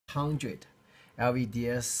100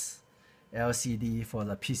 LVDS LCD for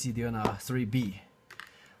the pcDuino3B.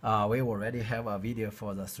 We already have a video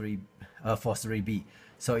for the 3B.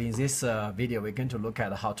 So in this video, we're going to look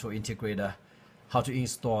at how to integrate, how to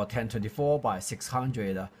install 1024 by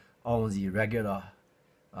 600 on the regular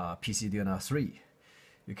pcDuino3.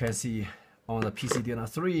 You can see on the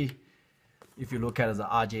pcDuino3, if you look at the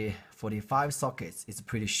RJ45 sockets, it's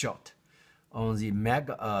pretty short. On the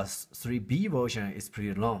Mega 3B version, it's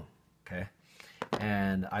pretty long. Okay,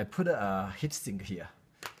 and I put a heatsink here.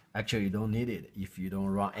 Actually, you don't need it if you don't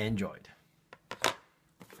run Android.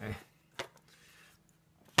 Okay,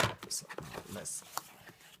 so let's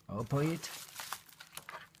open it.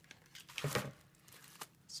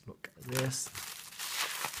 Let's look at this.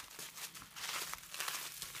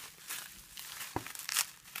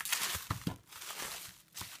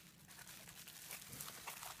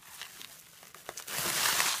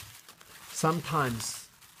 Sometimes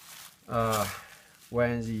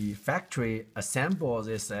when the factory assembles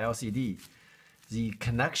this LCD, the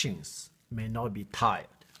connections may not be tied.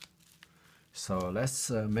 So let's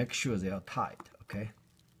make sure they are tied, okay?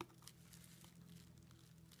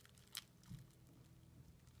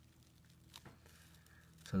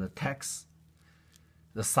 So the text,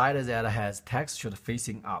 the side that has text should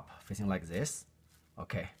facing up, facing like this,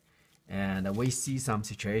 okay? And we see some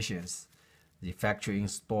situations the factory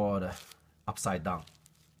installed upside down.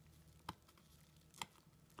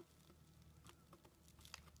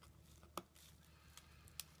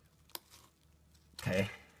 Okay,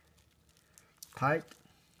 tight,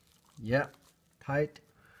 yeah, tight.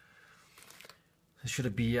 It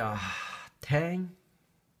should be 10,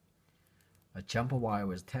 a jumper wire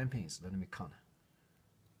with 10 pins. Let me count.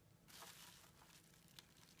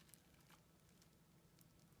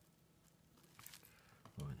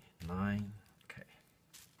 Nine. Okay.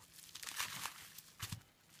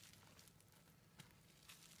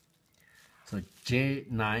 So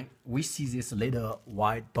J9, we see this little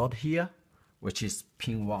white dot here, which is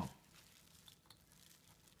pin 1.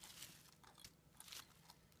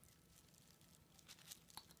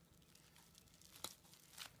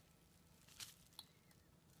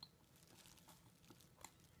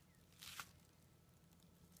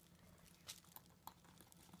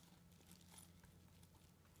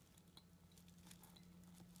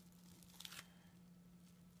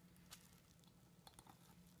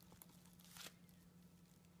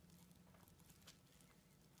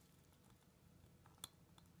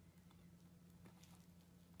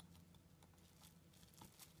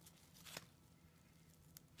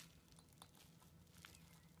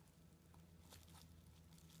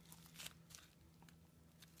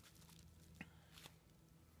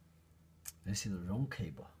 This is the wrong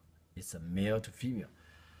cable. It's a male to female.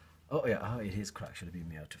 Oh yeah, oh, it is correct. Should be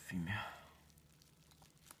male to female.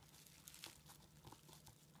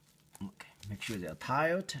 Okay, make sure they are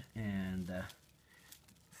tiled and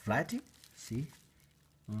flatting. See,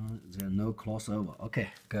 there are no crossover. Okay,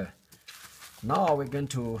 good. Now we're going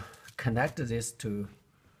to connect this to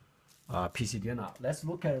pcDuino. Let's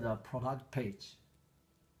look at the product page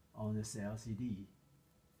on this LCD.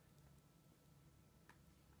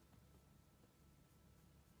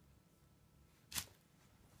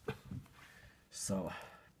 So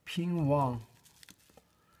pin 1,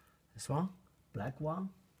 this one, black one,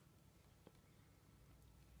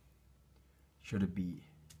 should be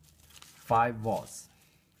 5 volts.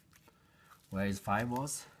 Where is 5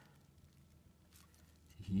 volts?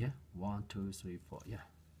 Here, 1, 2, 3, 4, yeah.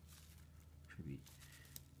 Should be.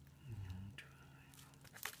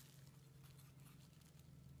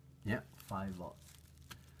 Yeah, 5 volts.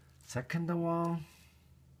 Second one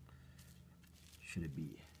should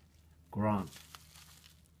be ground.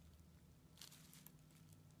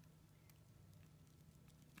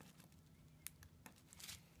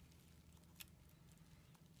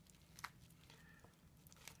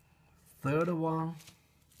 Third one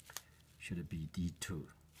should be D2.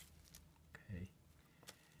 Okay.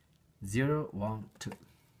 0, 1, 2.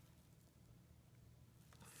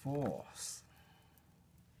 Fourth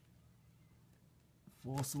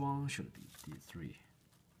one should be D3.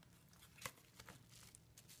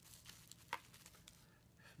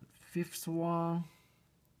 Fifth one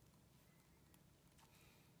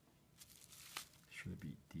should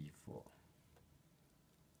be D4.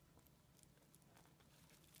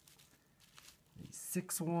 The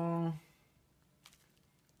sixth one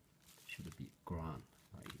should be ground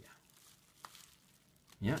right here.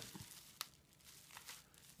 Yeah.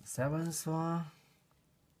 The seventh one,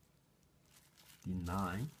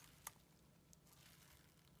 D9.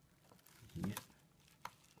 Here.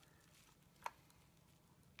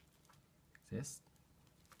 This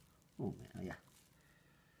Oh man, yeah.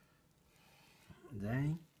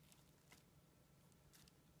 Then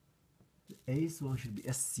the eighth one should be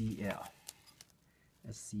SCL.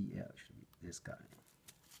 SCL should be this guy.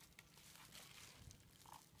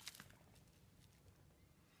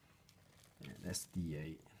 And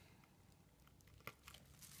SD8.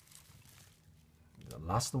 The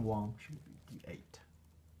last one should be D8.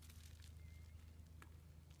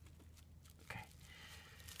 Okay.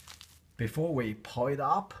 Before we pour it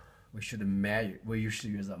up, we should measure. We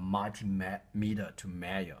usually use a multimeter to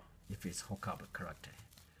measure if it's hooked up correctly.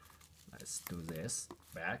 Let's do this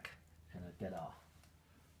back and get our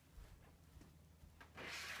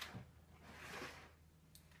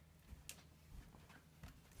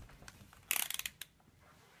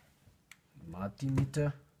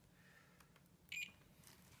multimeter.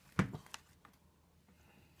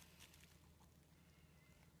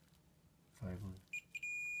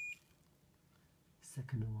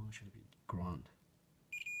 Second one should be ground.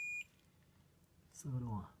 Third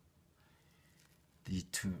one,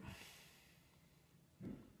 D2.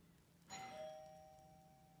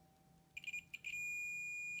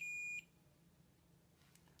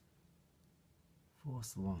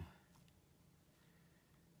 Fourth one,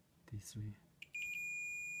 D3.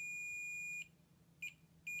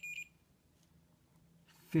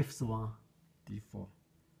 Fifth one, D4.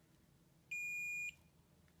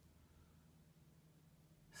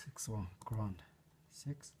 Sixth one, ground.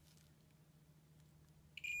 6.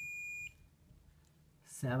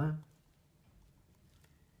 7.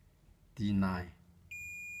 D9.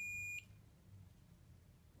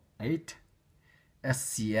 8.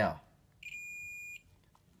 SCL.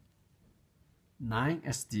 9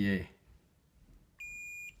 SDA.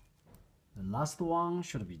 The last one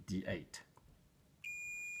should be D8.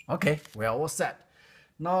 Okay, we are all set.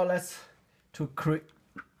 Now let's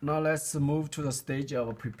move to the stage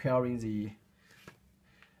of preparing the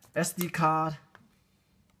SD card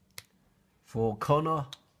for corner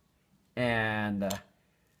and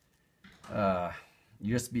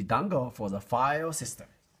USB dongle for the file system.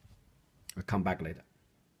 I'll come back later.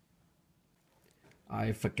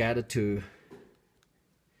 I forgot to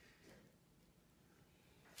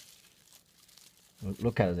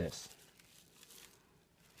look at this.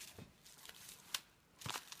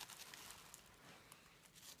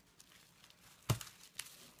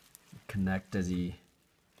 Connect the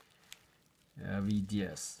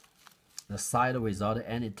LVDS. The side without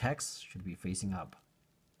any text should be facing up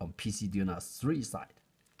on pcDuino3 side.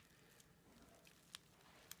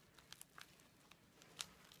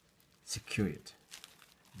 Secure it.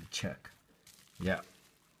 Check. Yeah.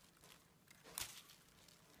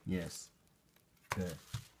 Yes. Good.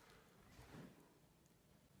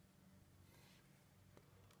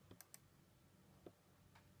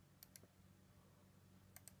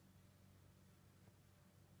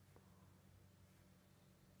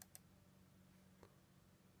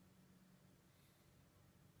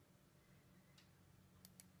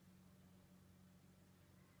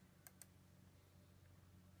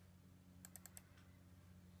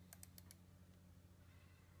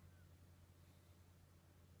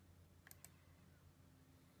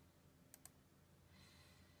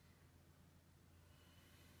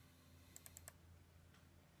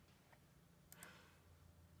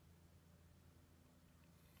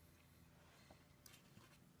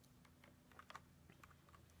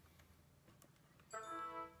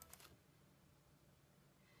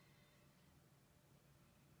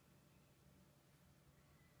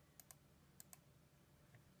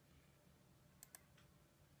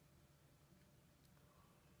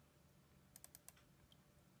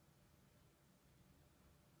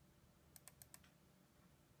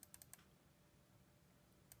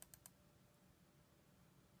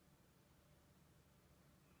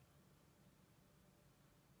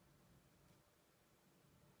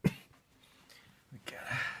 Get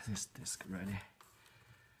this disk ready.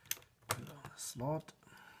 Put it on the slot.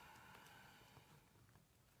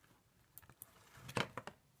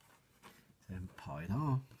 Then power it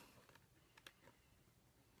on.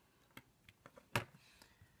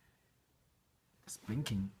 It's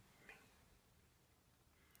blinking.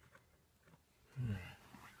 What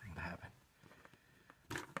happened?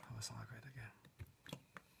 Power circuit again.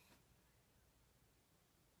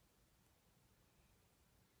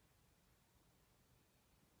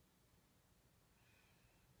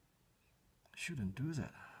 Shouldn't do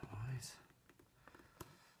that, right?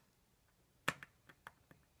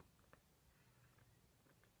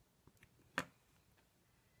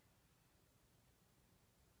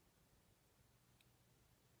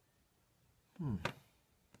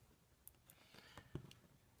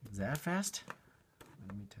 Is that fast?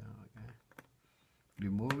 Let me tell again.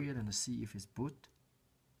 remove it and see if it's boot.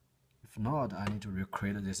 If not, I need to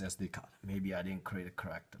recreate this SD card. Maybe I didn't create it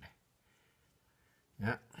correctly.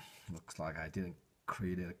 Yeah, looks like I didn't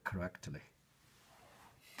create it correctly.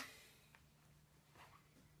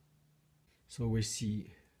 So we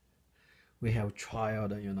see we have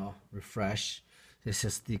tried, refresh this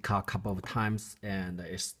SD card a couple of times, and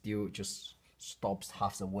it still just stops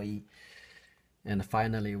half the way. And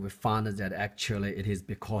finally, we found that actually it is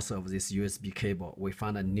because of this USB cable. We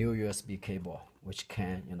found a new USB cable which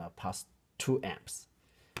can, pass 2 amps.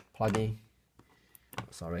 Plug in.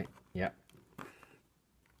 Sorry. Yeah.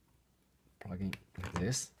 Plug in like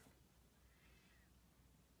this.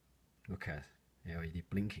 Okay. LED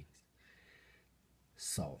blinking.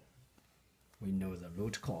 So we know the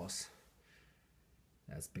root cause.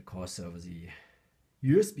 That's because of the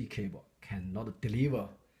USB cable cannot deliver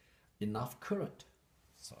enough current.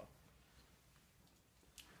 So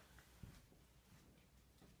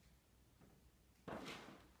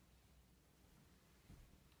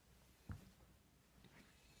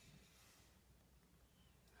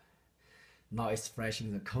now it's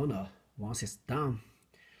flashing the corner. Once it's done,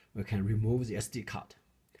 we can remove the SD card.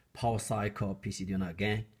 Power cycle pcDuino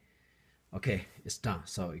again. Okay, it's done.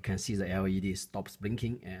 So you can see the LED stops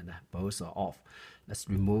blinking and both are off. Let's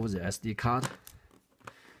remove the SD card.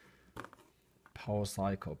 Power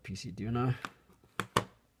cycle pcDuino.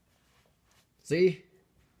 See?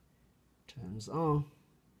 Turns on.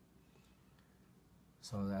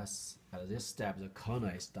 So that's at this step the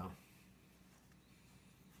corner is done.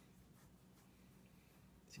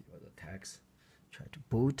 See what the text. Try to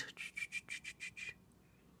boot.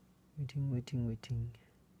 Waiting.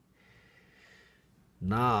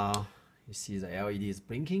 Now you see the LED is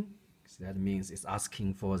blinking. So that means it's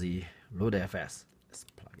asking for the load FS. Let's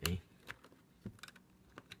plug in.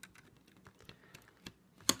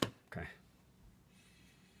 Okay.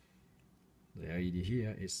 The LED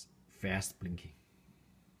here is fast blinking.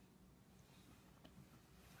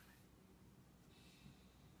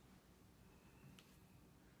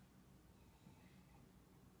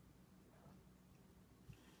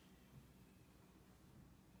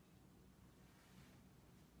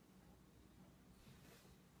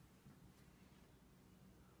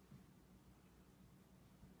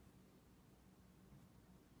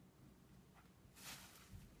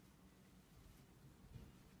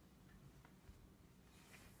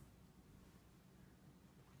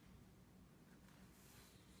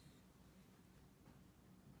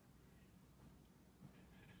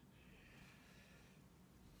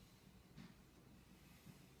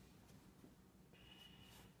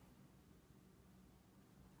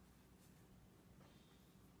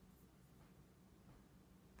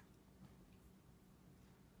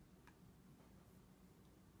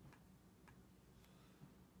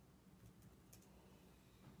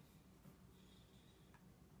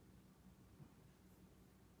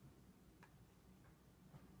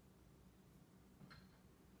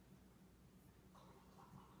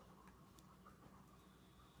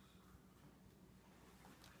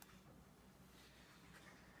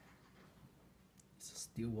 It's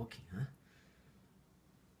still working, huh?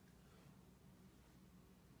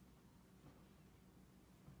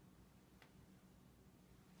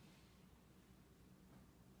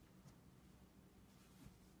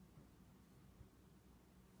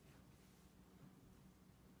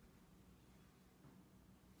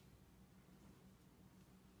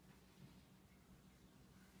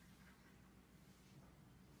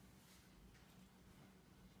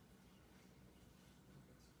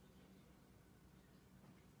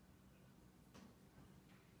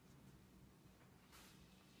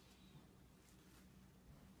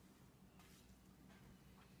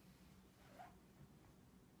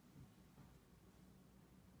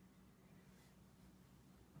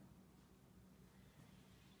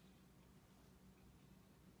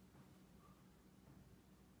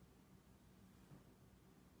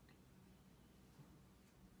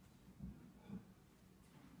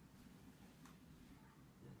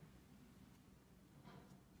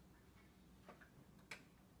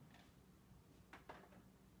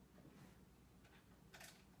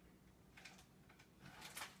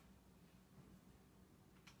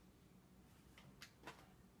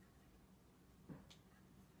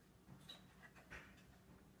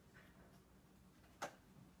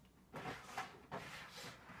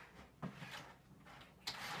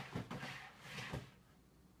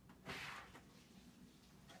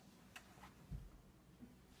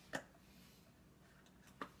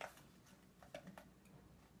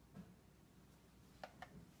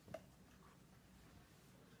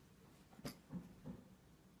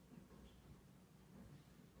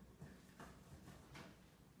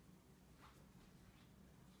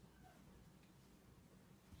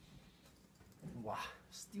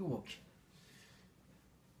 Still working.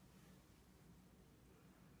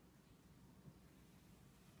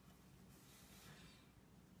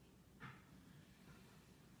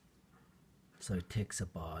 So it takes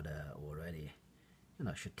about already,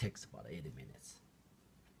 should takes about 80 minutes.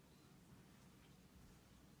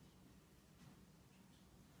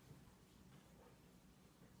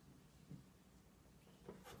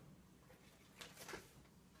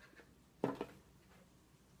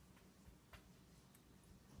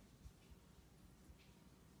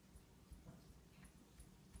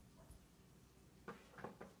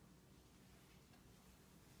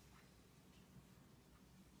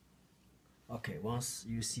 Okay, once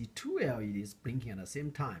you see two LEDs blinking at the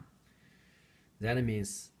same time, that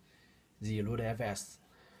means the load FS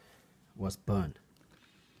was burned.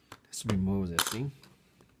 Let's remove this thing.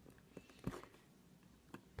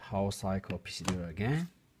 Power cycle pcDuino again.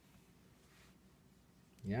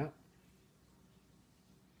 Yeah.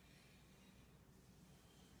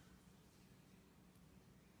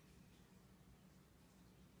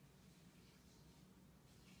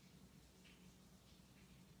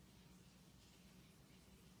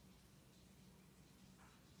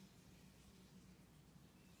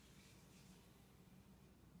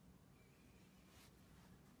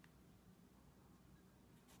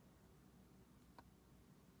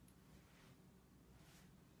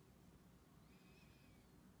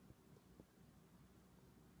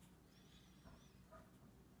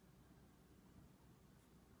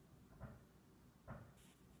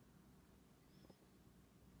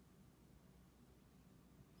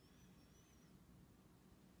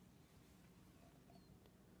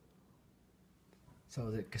 So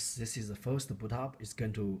this is the first boot up. It's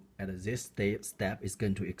going to, at this step, it's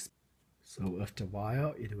going to so after a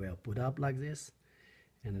while, it will boot up like this.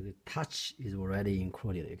 And the touch is already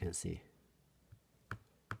included, you can see.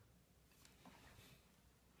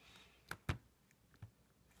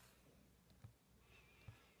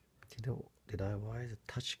 Did I wire the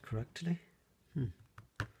touch correctly?